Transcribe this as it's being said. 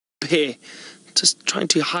hare, just trying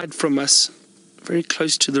to hide from us, very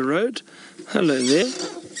close to the road. Hello there.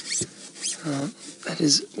 That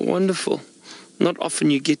is wonderful. Not often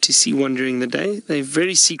you get to see one during the day. They're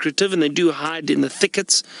very secretive and they do hide in the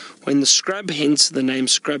thickets or in the scrub, hence the name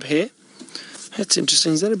Scrub Hare. That's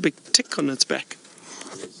interesting. Is that a big tick on its back?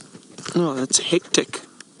 Oh, that's hectic.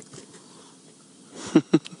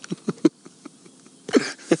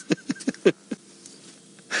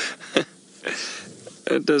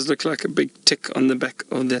 It does look like a big tick on the back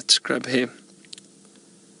of that Scrub Hare.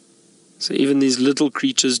 So even these little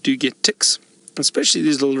creatures do get ticks, especially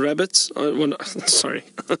these little rabbits. Oh, well, no, sorry,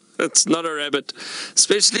 that's not a rabbit.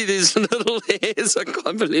 Especially these little hares. I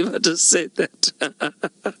can't believe I just said that.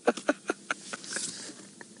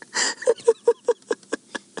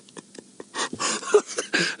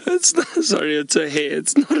 It's not, sorry, it's a hare.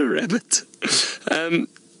 It's not a rabbit.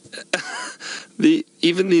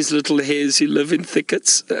 Even these little hares who live in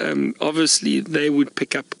thickets, obviously they would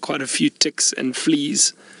pick up quite a few ticks and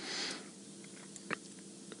fleas.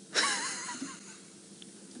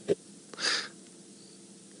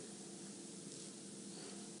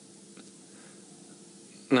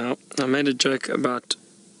 Now, I made a joke about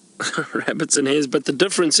rabbits and hares, but the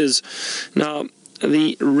difference is, now,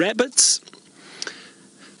 the rabbits,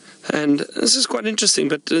 and this is quite interesting,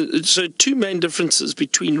 but so two main differences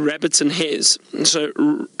between rabbits and hares. So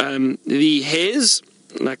the hares,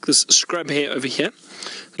 like this scrub hare over here,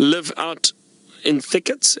 live out in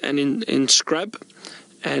thickets and in scrub,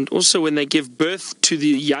 and also when they give birth to the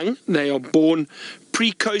young, they are born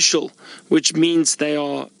precocial, which means they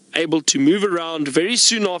are able to move around very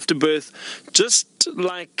soon after birth, just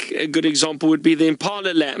like a good example would be the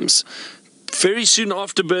impala lambs. Very soon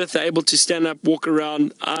after birth, they're able to stand up, walk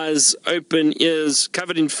around, eyes open, ears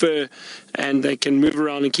covered in fur, and they can move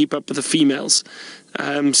around and keep up with the females.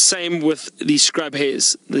 Same with the scrub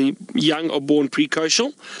hares. The young are born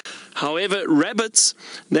precocial. However, rabbits,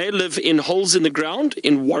 they live in holes in the ground,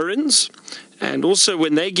 in warrens, and also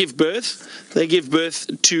when they give birth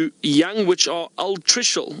to young which are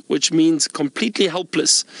altricial, which means completely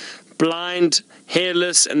helpless, blind,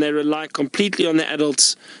 hairless, and they rely completely on the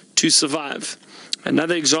adults to survive.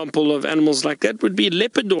 Another example of animals like that would be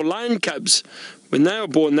leopard or lion cubs. When they are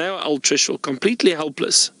born, they are altricial, completely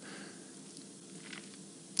helpless.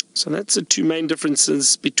 So that's the two main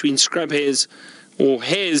differences between scrub hares or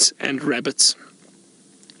hares and rabbits.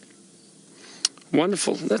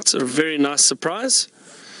 Wonderful. That's a very nice surprise.